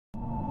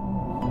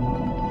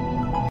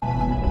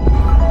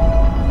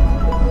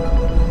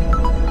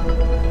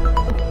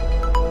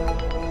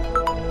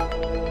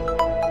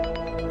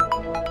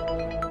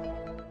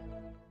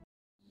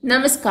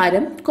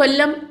നമസ്കാരം.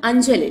 കൊല്ലം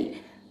അഞ്ചലിൽ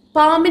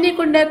പാമ്പിനെ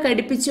കൊണ്ട്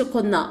കടിപ്പിച്ചു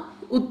കൊന്ന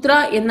ഉത്ര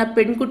എന്ന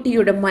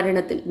പെൺകുട്ടിയുടെ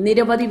മരണത്തിൽ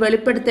നിരവധി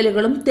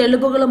വെളിപ്പെടുത്തലുകളും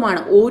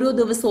തെളിവുകളുമാണ് ഓരോ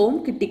ദിവസവും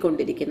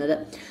കിട്ടിക്കൊണ്ടിരിക്കുന്നത്.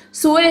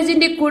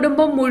 സൂരജിന്റെ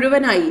കുടുംബം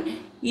മുഴുവനായി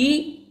ഈ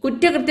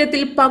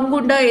കുറ്റകൃത്യത്തിൽ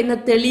പങ്കുണ്ട് എന്ന്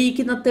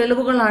തെളിയിക്കുന്ന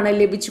തെളിവുകളാണ്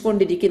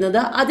ലഭിച്ചുകൊണ്ടിരിക്കുന്നത്.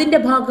 അതിന്റെ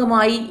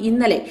ഭാഗമായി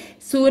ഇന്നലെ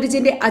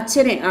സൂരജിന്റെ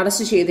അച്ഛനെ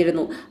അറസ്റ്റ്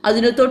ചെയ്തിരുന്നു.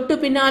 അതിനു തൊട്ടു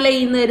പിന്നാലെ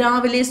ഇന്ന്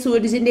രാവിലെ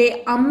സൂരജിന്റെ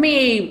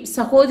അമ്മയെയും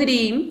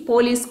സഹോദരിയെയും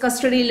പോലീസ്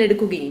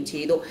കസ്റ്റഡിയിലെടുക്കുകയും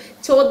ചെയ്തു.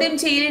 ചോദ്യം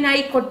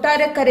ചെയ്യലിനായി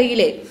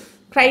കൊട്ടാരക്കരയിലെ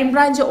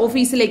ക്രൈംബ്രാഞ്ച്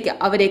ഓഫീസിലേക്ക്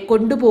അവരെ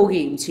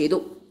കൊണ്ടുപോവുകയും ചെയ്തു.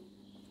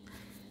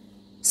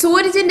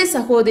 സൂരജിന്റെ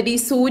സഹോദരി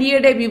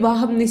സൂര്യയുടെ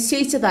വിവാഹം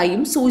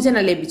നിശ്ചയിച്ചതായും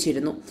സൂചന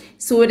ലഭിച്ചിരുന്നു.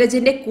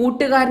 സൂരജിന്റെ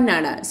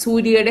കൂട്ടുകാരനാണ്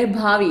സൂര്യയുടെ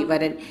ഭാവി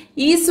വരൻ.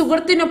 ഈ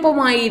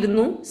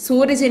സുഹൃത്തിനൊപ്പമായിരുന്നു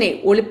സൂരജിനെ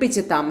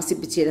ഒളിപ്പിച്ച്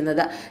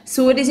താമസിപ്പിച്ചിരുന്നത്.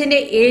 സൂരജിന്റെ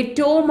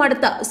ഏറ്റവും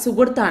അടുത്ത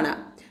സുഹൃത്താണ്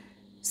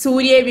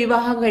സൂര്യയെ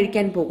വിവാഹം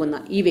കഴിക്കാൻ പോകുന്ന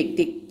ഈ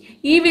വ്യക്തി.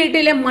 ഈ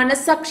വീട്ടിലെ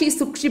മനസാക്ഷി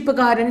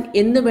സൂക്ഷിപ്പുകാരൻ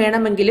എന്ന്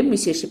വേണമെങ്കിലും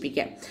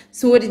വിശേഷിപ്പിക്കാം.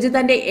 സൂരജ്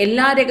തന്റെ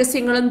എല്ലാ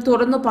രഹസ്യങ്ങളും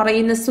തുറന്നു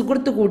പറയുന്ന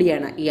സുഹൃത്തു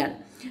കൂടിയാണ് ഇയാൾ.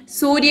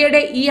 സൂര്യയുടെ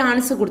ഈ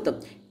ആൺസുഹൃത്തും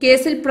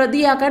കേസിൽ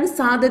പ്രതിയാകാൻ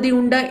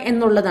സാധ്യതയുണ്ട്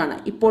എന്നുള്ളതാണ്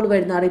ഇപ്പോൾ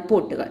വരുന്ന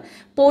റിപ്പോർട്ടുകൾ.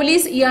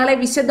 പോലീസ് ഇയാളെ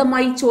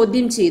വിശദമായി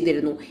ചോദ്യം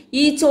ചെയ്തിരുന്നു.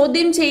 ഈ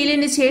ചോദ്യം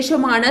ചെയ്യലിന്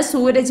ശേഷമാണ്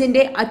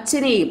സൂരജിന്റെ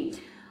അച്ഛനെയും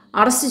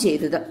അറസ്റ്റ്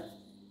ചെയ്തത്.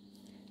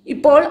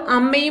 ഇപ്പോൾ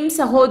അമ്മയും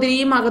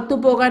സഹോദരിയും അകത്തു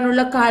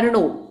പോകാനുള്ള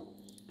കാരണവും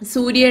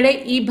സൂര്യയുടെ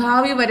ഈ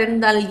ഭാവി വരൻ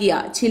നൽകിയ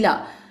ചില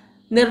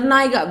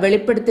നിർണായക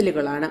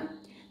വെളിപ്പെടുത്തലുകളാണ്.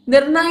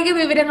 നിർണായക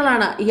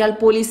വിവരങ്ങളാണ് ഇയാൾ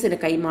പോലീസിന്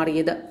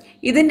കൈമാറിയത്.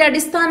 ഇതിന്റെ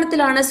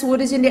അടിസ്ഥാനത്തിലാണ്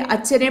സൂരജിന്റെ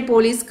അച്ഛനെ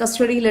പോലീസ്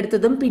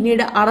കസ്റ്റഡിയിലെടുത്തതും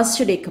പിന്നീട്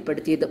അറസ്റ്റ്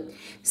രേഖപ്പെടുത്തിയതും.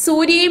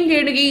 സൂര്യയും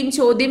രേണുകയും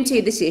ചോദ്യം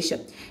ചെയ്ത ശേഷം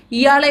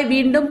ഇയാളെ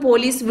വീണ്ടും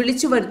പോലീസ്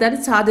വിളിച്ചു വരുത്താൻ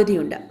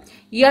സാധ്യതയുണ്ട്.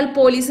 ഇയാൾ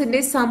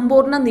പോലീസിന്റെ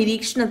സമ്പൂർണ്ണ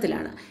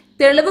നിരീക്ഷണത്തിലാണ്.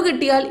 തെളിവ്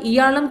കിട്ടിയാൽ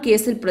ഇയാളും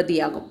കേസിൽ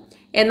പ്രതിയാകും.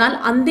 എന്നാൽ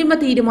അന്തിമ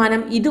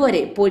തീരുമാനം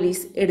ഇതുവരെ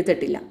പോലീസ്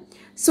എടുത്തിട്ടില്ല.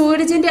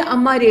 സൂരജിന്റെ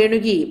അമ്മ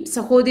രേണുകയും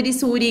സഹോദരി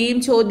സൂര്യയും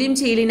ചോദ്യം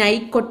ചെയ്യലിനായി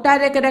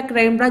കൊട്ടാരക്കര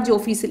ക്രൈംബ്രാഞ്ച്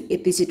ഓഫീസിൽ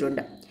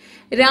എത്തിച്ചിട്ടുണ്ട്.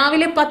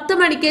 രാവിലെ 10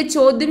 മണിക്ക്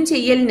ചോദ്യം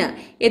ചെയ്യലിന്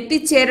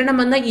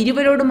എത്തിച്ചേരണമെന്ന്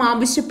ഇരുവരോടും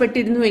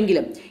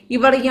ആവശ്യപ്പെട്ടിരുന്നുവെങ്കിലും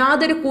ഇവർ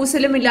യാതൊരു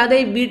കൂസലുമില്ലാതെ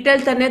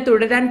വീട്ടിൽ തന്നെ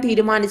തുടരാൻ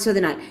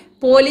തീരുമാനിച്ചതിനാൽ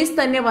പോലീസ്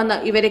തന്നെ വന്ന്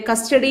ഇവരെ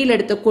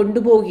കസ്റ്റഡിയിലെടുത്ത്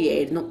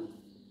കൊണ്ടുപോവുകയായിരുന്നു.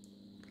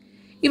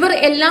 ഇവർ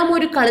എല്ലാം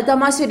ഒരു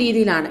കളിതമാശ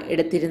രീതിയിലാണ്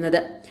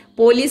എടുത്തിരുന്നത്.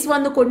 പോലീസ്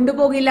വന്ന്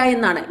കൊണ്ടുപോകില്ല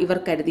എന്നാണ് ഇവർ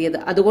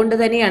കരുതിയത്. അതുകൊണ്ട്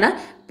തന്നെയാണ്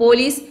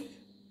പോലീസ്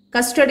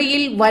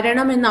കസ്റ്റഡിയിൽ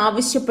വരണമെന്ന്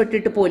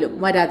ആവശ്യപ്പെട്ടിട്ട് പോലും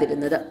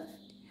വരാതിരുന്നത്.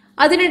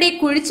 അതിനിടെ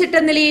കുഴിച്ചിട്ട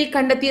നിലയിൽ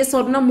കണ്ടെത്തിയ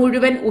സ്വർണം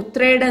മുഴുവൻ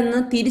ഉത്രയുടെന്ന്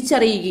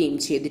തിരിച്ചറിയുകയും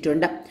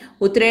ചെയ്തിട്ടുണ്ട്.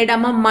 ഉത്രയുടെ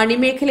അമ്മ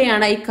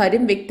മണിമേഖലയാണ്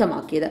ഇക്കാര്യം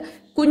വ്യക്തമാക്കിയത്.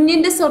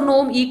 കുഞ്ഞിന്റെ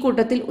സ്വർണവും ഈ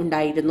കൂട്ടത്തിൽ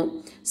ഉണ്ടായിരുന്നു.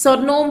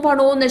 സ്വർണവും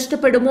പണവും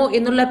നഷ്ടപ്പെടുമോ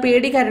എന്നുള്ള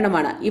പേടി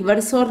കാരണമാണ് ഇവർ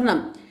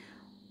സ്വർണം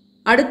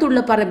അടുത്തുള്ള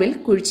പറമ്പിൽ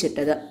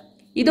കുഴിച്ചിട്ടത്.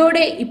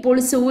 ഇതോടെ ഇപ്പോൾ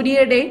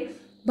സൂര്യയുടെ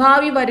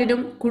ഭാവി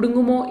വരനും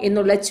കുടുങ്ങുമോ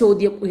എന്നുള്ള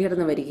ചോദ്യം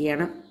ഉയർന്നു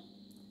വരികയാണ്.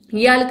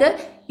 ഇയാൾക്ക്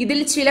ഇതിൽ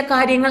ചില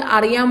കാര്യങ്ങൾ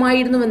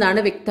അറിയാമായിരുന്നുവെന്നാണ്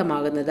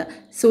വ്യക്തമാകുന്നത്.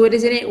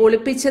 സൂരജിനെ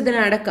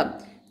ഒളിപ്പിച്ചതിനടക്കം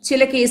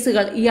ചില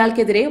കേസുകൾ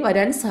ഇയാൾക്കെതിരെ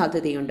വരാൻ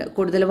സാധ്യതയുണ്ട്.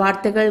 കൂടുതൽ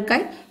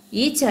വാർത്തകൾക്കായി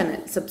ഈ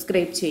ചാനൽ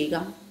സബ്സ്ക്രൈബ് ചെയ്യുക.